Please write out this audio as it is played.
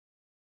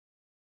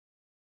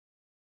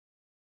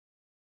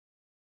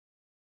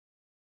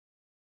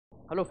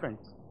Hello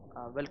friends,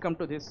 welcome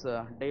to this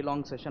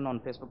day-long session on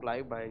Facebook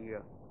Live by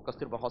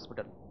Kasturba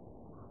Hospital.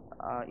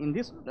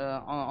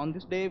 On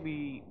this day,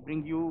 we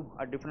bring you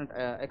different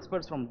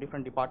experts from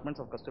different departments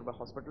of Kasturba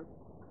Hospital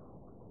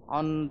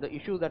on the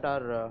issues that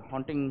are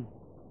haunting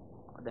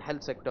the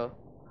health sector,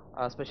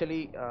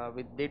 especially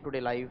with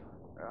day-to-day life,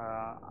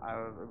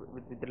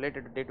 with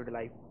related to day-to-day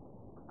life.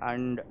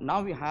 And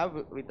now we have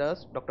with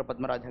us Dr.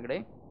 Padmaraj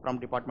Hegde from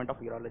Department of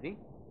Urology.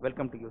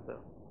 Welcome to you, sir.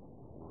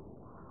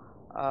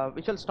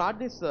 We shall start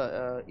this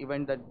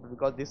event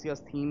because this year's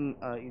theme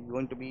is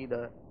going to be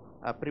the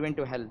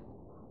preventive health.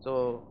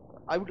 So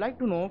I would like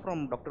to know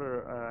from Dr.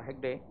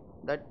 Hegde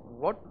that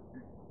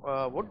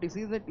what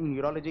disease that in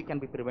urology can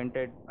be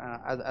prevented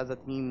as a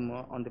theme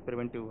on the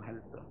preventive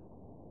health.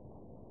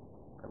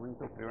 Coming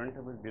to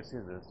preventable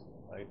diseases,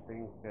 I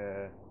think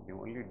the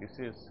only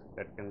disease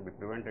that can be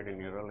prevented in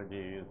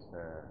urology is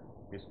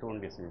the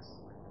stone disease,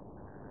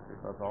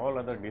 because all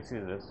other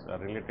diseases are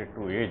related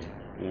to age.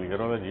 In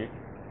urology,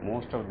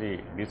 most of the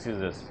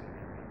diseases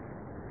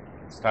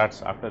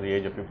starts after the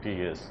age of 50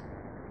 years.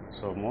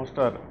 So most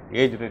are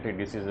age-related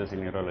diseases in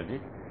urology,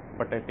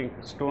 but I think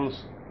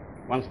stones,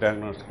 once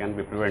diagnosed, can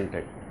be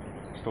prevented.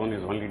 Stone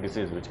is only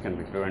disease which can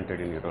be prevented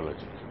in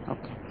urology.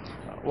 Okay.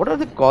 What are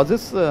the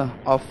causes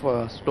of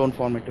stone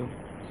formative?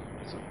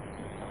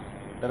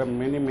 There are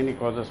many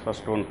causes for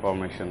stone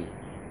formation.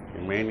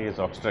 The main is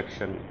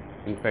obstruction,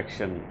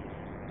 infection,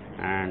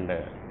 and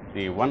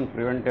the one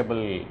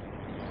preventable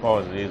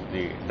cause is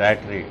the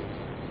dietary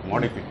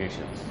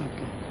modifications.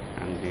 Okay.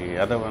 And the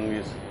other one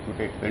is to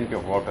take plenty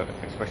of water,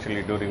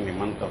 especially during the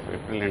month of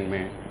April and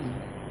May.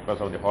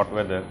 Because of the hot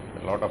weather,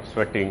 a lot of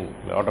sweating,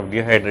 a lot of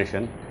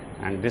dehydration,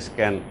 and this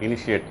can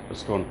initiate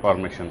stone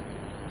formation.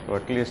 So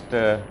at least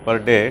per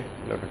day,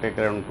 you have to take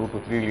around 2 to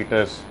 3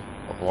 liters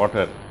of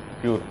water,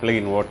 pure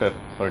plain water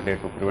per day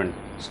to prevent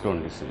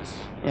stone disease.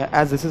 Yeah,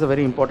 as this is a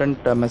very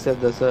important message,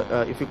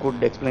 if you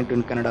could explain to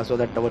in Kannada so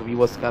that our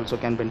viewers also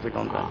can benefit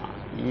on that.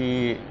 ಈ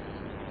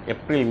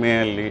April May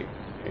ಅಲ್ಲಿ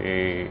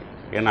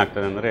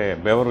ಏನಾಗ್ತದೆ ಅಂದರೆ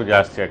ಬೆವರು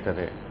ಜಾಸ್ತಿ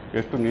ಆಗ್ತದೆ,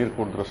 ಎಷ್ಟು ನೀರು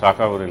ಕುಡಿದ್ರೂ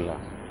ಸಾಕಾಗೋದಿಲ್ಲ.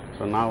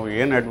 So ನಾವು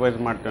ಏನು ಅಡ್ವೈಸ್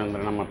ಮಾಡ್ತೇವೆ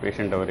ಅಂದರೆ ನಮ್ಮ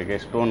ಪೇಷಂಟ್ ಅವರಿಗೆ,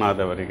 ಸ್ಟೋನ್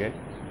ಆದವರಿಗೆ,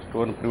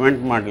 ಸ್ಟೋನ್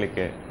ಪ್ರಿವೆಂಟ್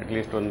ಮಾಡಲಿಕ್ಕೆ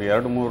ಅಟ್ಲೀಸ್ಟ್ ಒಂದು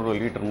 2-3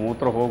 ಲೀಟ್ರ್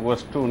ಮೂತ್ರ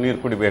ಹೋಗುವಷ್ಟು ನೀರು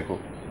ಕುಡಿಬೇಕು.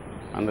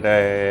 ಅಂದರೆ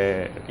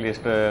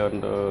ಅಟ್ಲೀಸ್ಟ್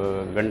ಒಂದು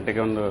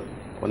ಗಂಟೆಗೆ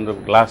ಒಂದು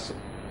ಗ್ಲಾಸ್,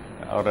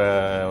 ಅವರ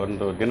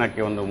ಒಂದು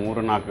ದಿನಕ್ಕೆ ಒಂದು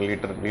 3-4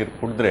 ಲೀಟರ್ ನೀರು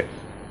ಕುಡಿದ್ರೆ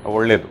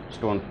ಒಳ್ಳೆಯದು.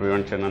 ಸ್ಟೋನ್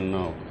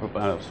ಪ್ರಿವೆನ್ಷನನ್ನು,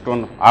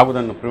 ಸ್ಟೋನ್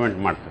ಆಗೋದನ್ನು ಪ್ರಿವೆಂಟ್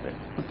ಮಾಡ್ತದೆ.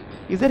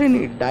 Is there any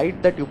diet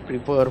that you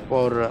prefer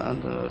for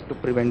to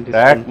prevent this?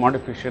 Diet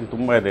modification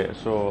ತುಂಬ ಇದೆ.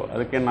 ಸೊ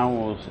ಅದಕ್ಕೆ ನಾವು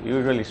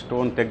ಯೂಶ್ವಲಿ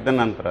ಸ್ಟೋನ್ ತೆಗೆದ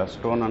ನಂತರ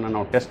ಸ್ಟೋನನ್ನು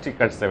ನಾವು ಟೆಸ್ಟಿಗೆ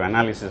ಕಳಿಸ್ತೇವೆ,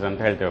 ಅನಾಲಿಸಿಸ್ ಅಂತ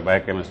ಹೇಳ್ತೇವೆ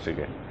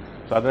ಬಯೋಕೆಮಿಸ್ಟ್ರಿಗೆ.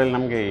 ಸೊ ಅದರಲ್ಲಿ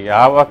ನಮಗೆ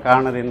ಯಾವ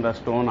ಕಾರಣದಿಂದ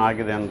ಸ್ಟೋನ್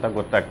ಆಗಿದೆ ಅಂತ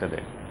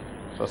ಗೊತ್ತಾಗ್ತದೆ.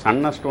 ಸೊ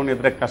ಸಣ್ಣ ಸ್ಟೋನ್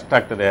ಇದ್ದರೆ ಕಷ್ಟ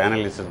ಆಗ್ತದೆ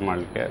ಅನಾಲಿಸಿಸ್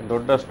ಮಾಡಲಿಕ್ಕೆ,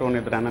 ದೊಡ್ಡ ಸ್ಟೋನ್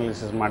ಇದ್ದರೆ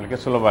ಅನಾಲಿಸಿಸ್ ಮಾಡಲಿಕ್ಕೆ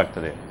ಸುಲಭ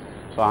ಆಗ್ತದೆ.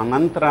 ಸೊ ಆ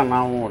ನಂತರ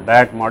ನಾವು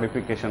ಡಯಟ್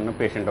ಮಾಡಿಫಿಕೇಷನ್ನು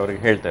ಪೇಷಂಟ್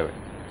ಅವರಿಗೆ ಹೇಳ್ತೇವೆ.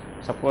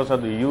 ಸಪೋಸ್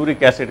ಅದು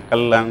ಯೂರಿಕ್ ಆ್ಯಸಿಡ್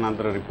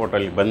ಕಲ್ಲನ್ನಾದರೂ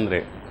ರಿಪೋರ್ಟಲ್ಲಿ ಬಂದರೆ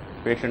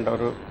ಪೇಷಂಟ್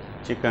ಅವರು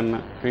ಚಿಕನ್,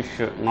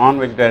 ಫಿಶ್, ನಾನ್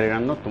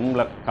ವೆಜಿಟೇರಿಯನ್ನು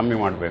ತುಂಬ ಕಮ್ಮಿ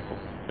ಮಾಡಬೇಕು,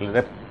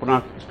 ಇಲ್ಲದೆ ಪುನಃ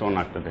ಸ್ಟೋನ್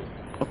ಆಗ್ತದೆ.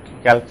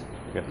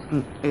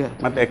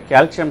 ಮತ್ತು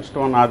ಕ್ಯಾಲ್ಸಿಯಂ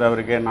ಸ್ಟೋನ್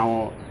ಆದವರಿಗೆ ನಾವು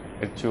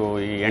ಹೆಚ್ಚು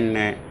ಈ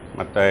ಎಣ್ಣೆ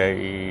ಮತ್ತು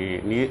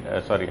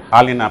ಈ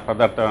ಹಾಲಿನ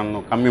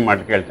ಪದಾರ್ಥವನ್ನು ಕಮ್ಮಿ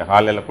ಮಾಡಲಿಕ್ಕೆ ಹೇಳ್ತೇವೆ.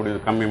 ಹಾಲೆಲ್ಲ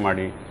ಕುಡಿಯೋದು ಕಮ್ಮಿ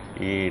ಮಾಡಿ,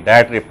 ಈ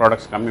ಡಯಟ್ರಿ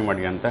ಪ್ರಾಡಕ್ಟ್ಸ್ ಕಮ್ಮಿ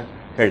ಮಾಡಿ ಅಂತ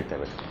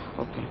ಹೇಳ್ತೇವೆ.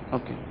 Okay,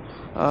 okay.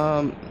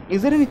 Is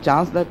there any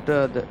chance that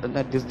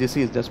that this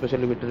disease,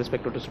 especially with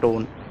respect to the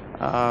stone,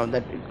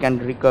 that it can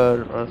recur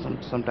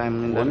sometime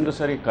in the... ಒಂದು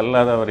ಸರಿ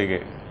ಕಲ್ಲಾದವರಿಗೆ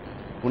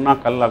ಪುನಃ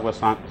ಕಲ್ಲಾಗುವ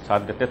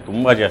ಸಾಧ್ಯತೆ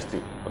ತುಂಬ ಜಾಸ್ತಿ.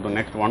 ಅದು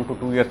next 1 to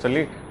 2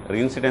 ಇಯರ್ಸಲ್ಲಿ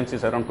incidence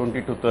is around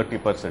 20 to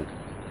 30%.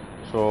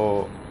 So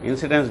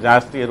incidence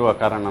ಜಾಸ್ತಿ ಇರುವ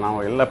ಕಾರಣ ನಾವು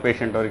ಎಲ್ಲ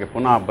ಪೇಷಂಟ್ ಅವರಿಗೆ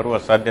ಪುನಃ ಬರುವ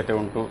ಸಾಧ್ಯತೆ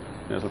ಉಂಟು.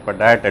 ಸ್ವಲ್ಪ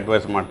ಡಯಟ್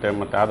ಅಡ್ವೈಸ್ ಮಾಡ್ತೇವೆ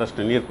ಮತ್ತು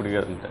ಆದಷ್ಟು ನೀರು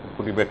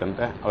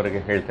ಕುಡಿಬೇಕಂತ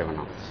ಅವರಿಗೆ ಹೇಳ್ತೇವೆ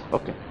ನಾವು.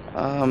 ಓಕೆ.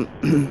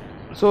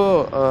 ಸೊ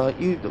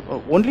ಇದು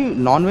ಓನ್ಲಿ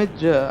ನಾನ್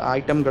ವೆಜ್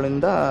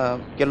ಐಟಮ್ಗಳಿಂದ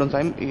ಕೆಲವೊಂದು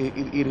ಟೈಮ್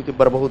ಈ ರೀತಿ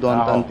ಬರಬಹುದು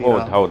ಅಂತ ಅಂತೀರಾ?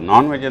 ಹೌದು.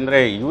 ನಾನ್ ವೆಜ್ ಅಂದರೆ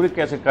ಯೂರಿಕ್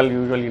ಆ್ಯಸಿಡ್ ಕಲ್ಲು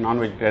ಯೂಶ್ವಲಿ ನಾನ್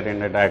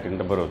ವೆಜಿಟೇರಿಯನ್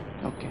ಡಯಟಿಂದ ಬರೋದು.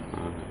 ಓಕೆ.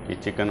 ಈ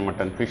chicken,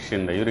 mutton,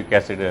 ಫಿಶ್ಶಿಂದ uric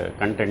acid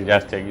content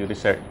ಜಾಸ್ತಿ ಆಗಿ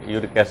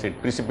ಯೂರಿಕ್ ಆ್ಯಸಿಡ್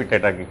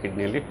ಪ್ರಿಸಿಪಿಟೇಟ್ ಆಗಿ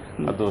ಕಿಡ್ನಿಯಲ್ಲಿ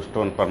ಅದು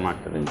ಸ್ಟೋನ್ ಫಾರ್ಮ್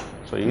ಆಗ್ತದೆ.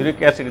 ಸೊ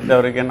ಯೂರಿಕ್ ಆ್ಯಸಿಡ್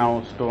ಇದ್ದವರಿಗೆ ನಾವು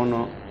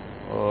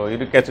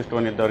ಯೂರಿಕ್ ಆ್ಯಸಿಡ್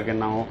ಸ್ಟೋನ್ ಇದ್ದವರಿಗೆ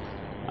ನಾವು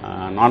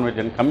ನಾನ್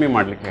ವೆಜ್ಜನ್ನು ಕಮ್ಮಿ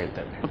ಮಾಡಲಿಕ್ಕೆ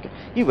ಹೇಳ್ತೇವೆ. ಓಕೆ.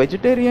 ಈ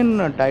ವೆಜಿಟೇರಿಯನ್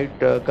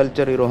ಡಯಟ್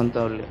ಕಲ್ಚರ್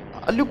ಇರುವಂಥಲ್ಲಿ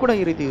ಅಲ್ಲೂ ಕೂಡ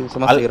ಈ ರೀತಿ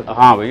ಸಮಸ್ಯೆ ಇರುತ್ತೆ?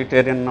 ಹಾಂ,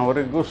 ವೆಜಿಟೇರಿಯನ್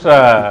ಅವರಿಗೂ ಸಹ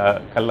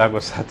ಕಲ್ಲಾಗೋ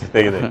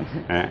ಸಾಧ್ಯತೆ ಇದೆ.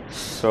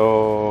 ಸೊ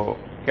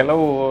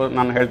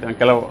ನಾನು ಹೇಳ್ತೇನೆ,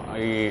 ಕೆಲವು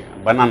ಈ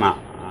ಬನಾನಾ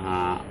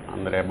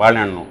ಅಂದರೆ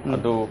ಬಾಳೆಹಣ್ಣು,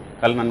 ಅದು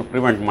ಕಲ್ಲನ್ನು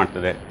ಪ್ರಿವೆಂಟ್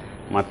ಮಾಡ್ತದೆ.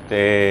 ಮತ್ತು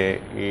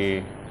ಈ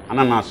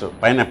ಅನನಾಸು,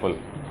 ಪೈನಾಪಲ್,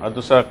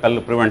 ಅದು ಸಹ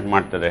ಕಲ್ಲು ಪ್ರಿವೆಂಟ್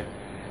ಮಾಡ್ತದೆ.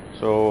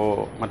 ಸೊ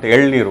ಮತ್ತು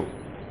ಎಳ್ನೀರು,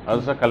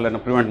 ಅದು ಸಹ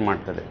ಕಲ್ಲನ್ನು ಪ್ರಿವೆಂಟ್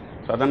ಮಾಡ್ತದೆ.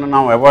 ಸೊ ಅದನ್ನು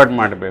ನಾವು ಅವಾಯ್ಡ್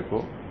ಮಾಡಬೇಕು.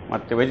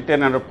 ಮತ್ತು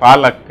ವೆಜಿಟೇರಿಯನ್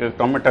ಪಾಲಕ್,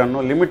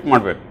 ಟೊಮೆಟೊನ್ನು ಲಿಮಿಟ್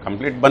ಮಾಡಬೇಕು.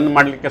 ಕಂಪ್ಲೀಟ್ ಬಂದ್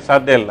ಮಾಡಲಿಕ್ಕೆ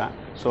ಸಾಧ್ಯ ಇಲ್ಲ.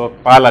 ಸೊ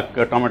ಪಾಲಕ್,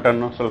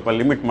 ಟೊಮೆಟೊನ್ನು ಸ್ವಲ್ಪ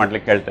ಲಿಮಿಟ್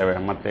ಮಾಡಲಿಕ್ಕೆ ಹೇಳ್ತೇವೆ.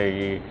 ಮತ್ತು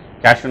ಈ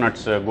ಕ್ಯಾಶ್ಯೂ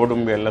ನಟ್ಸ್,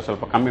 ಗೋಡಂಬಿ ಎಲ್ಲ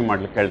ಸ್ವಲ್ಪ ಕಮ್ಮಿ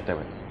ಮಾಡಲಿಕ್ಕೆ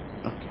ಹೇಳ್ತೇವೆ.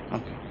 Okay,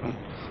 okay.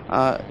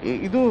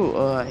 ಇದು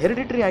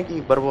ಹೆರಿಡಿಟರಿ ಆಗಿ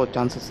ಬರುವ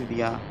ಚಾನ್ಸಸ್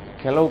ಇದೆಯಾ?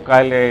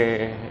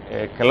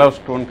 ಕೆಲವು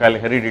ಸ್ಟೋನ್ ಕಾಯಿಲೆ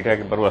ಹೆರಿಡಿಟಿ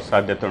ಆಗಿ ಬರುವ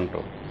ಸಾಧ್ಯತೆ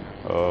ಉಂಟು.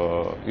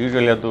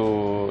 ಯೂಶ್ವಲಿ ಅದು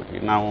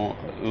ನಾವು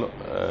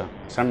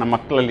ಸಣ್ಣ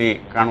ಮಕ್ಕಳಲ್ಲಿ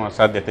ಕಾಣುವ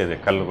ಸಾಧ್ಯತೆ ಇದೆ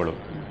ಕಲ್ಲುಗಳು.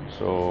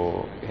 ಸೊ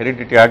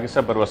ಹೆರಿಡಿಟಿ ಆಗಿ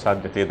ಸಹ ಬರುವ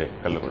ಸಾಧ್ಯತೆ ಇದೆ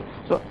ಕಲ್ಲುಗಳು.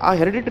 ಸೊ ಆ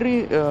ಹೆರಿಡಿಟರಿ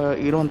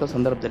ಇರುವಂಥ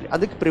ಸಂದರ್ಭದಲ್ಲಿ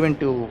ಅದಕ್ಕೆ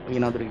ಪ್ರಿವೆಂಟಿವ್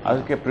ಏನಾದರೂ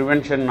ಅದಕ್ಕೆ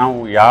ಪ್ರಿವೆನ್ಷನ್ ನಾವು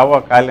ಯಾವ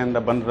ಕಾಯಿಲೆಯಿಂದ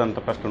ಬಂದದಂತ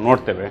ಫಸ್ಟ್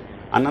ನೋಡ್ತೇವೆ,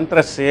 ಆನಂತರ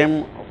ಸೇಮ್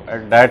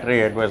ಡಯಟ್ರಿ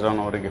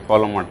ಅಡ್ವೈಸನ್ನು ಅವರಿಗೆ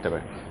ಫಾಲೋ ಮಾಡ್ತೇವೆ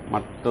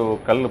ಮತ್ತು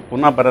ಕಲ್ಲು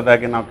ಪುನಃ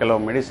ಬರದಾಗಿ ನಾವು ಕೆಲವು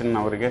ಮೆಡಿಸಿನ್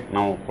ಅವರಿಗೆ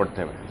ನಾವು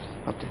ಕೊಡ್ತೇವೆ.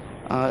 ಓಕೆ,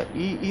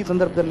 ಈ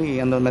ಸಂದರ್ಭದಲ್ಲಿ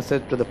ಒಂದು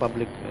ಮೆಸೇಜ್ ಟು ದ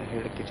ಪಬ್ಲಿಕ್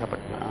ಹೇಳಕ್ಕೆ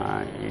ಇಷ್ಟಪಡ್ತೀನಿ.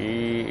 ಈ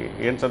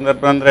ಏನು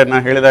ಸಂದರ್ಭ ಅಂದರೆ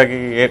ನಾನು ಹೇಳಿದಾಗೆ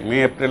ಮೇ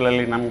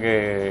ಏಪ್ರಿಲಲ್ಲಿ ನಮಗೆ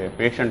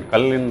ಪೇಷಂಟ್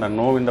ಕಲ್ಲಿಂದ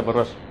ನೋವಿಂದ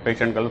ಬರುವ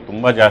ಪೇಷಂಟ್ಗಳು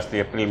ತುಂಬ ಜಾಸ್ತಿ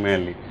ಏಪ್ರಿಲ್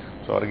ಮೇಯಲ್ಲಿ.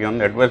 ಸೊ ಅವ್ರಿಗೆ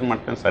ಒಂದು ಅಡ್ವೈಸ್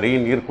ಮಾಡ್ತೇನೆ, ಸರಿ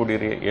ನೀರು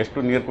ಕುಡೀರಿ, ಎಷ್ಟು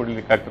ನೀರು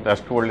ಕುಡಿಲಿಕ್ಕೆ ಆಗ್ತದೆ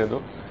ಅಷ್ಟು ಒಳ್ಳೆಯದು.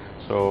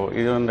 ಸೊ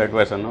ಇದೊಂದು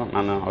ಅಡ್ವೈಸನ್ನು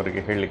ನಾನು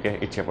ಅವರಿಗೆ ಹೇಳಲಿಕ್ಕೆ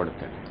ಇಚ್ಛೆ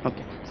ಪಡುತ್ತೇನೆ.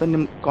 ಓಕೆ ಸರ್,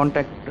 ನಿಮ್ಮ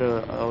ಕಾಂಟ್ಯಾಕ್ಟ್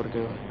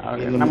ಅವ್ರಿಗೆ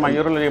ನಮ್ಮ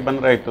urology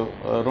ಬಂದರಾಯಿತು,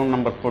 room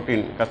number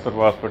 14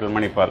 Kasturba hospital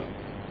Manipal.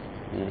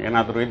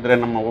 ಏನಾದರೂ ಇದ್ದರೆ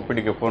ನಮ್ಮ ಒ ಪಿ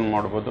ಡಿಗೆ ಫೋನ್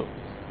ಮಾಡ್ಬೋದು,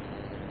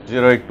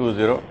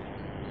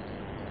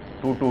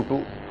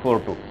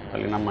 0820-222-42.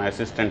 ಅಲ್ಲಿ ನಮ್ಮ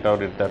ಅಸಿಸ್ಟೆಂಟ್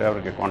ಅವರು ಇರ್ತಾರೆ,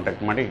 ಅವರಿಗೆ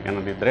ಕಾಂಟ್ಯಾಕ್ಟ್ ಮಾಡಿ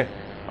ಏನಾದಿದ್ದರೆ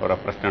ಅವರ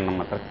ಪ್ರಶ್ನೆ ನಮ್ಮ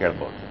ಹತ್ರ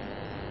ಕೇಳ್ಬೋದು.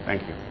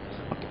 Thank you.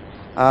 Okay.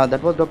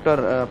 That was Dr.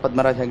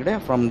 Padmaraj Hegde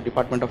from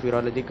Department of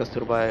Urology,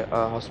 Kasturba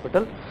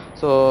Hospital.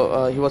 So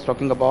he was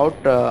talking about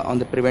on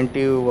the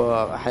preventive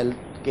health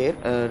care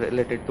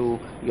related to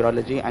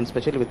urology and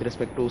especially with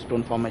respect to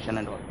stone formation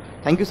and all.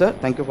 Thank you, sir.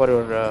 Thank you for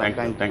your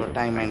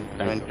time and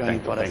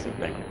joining for us.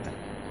 Thank you.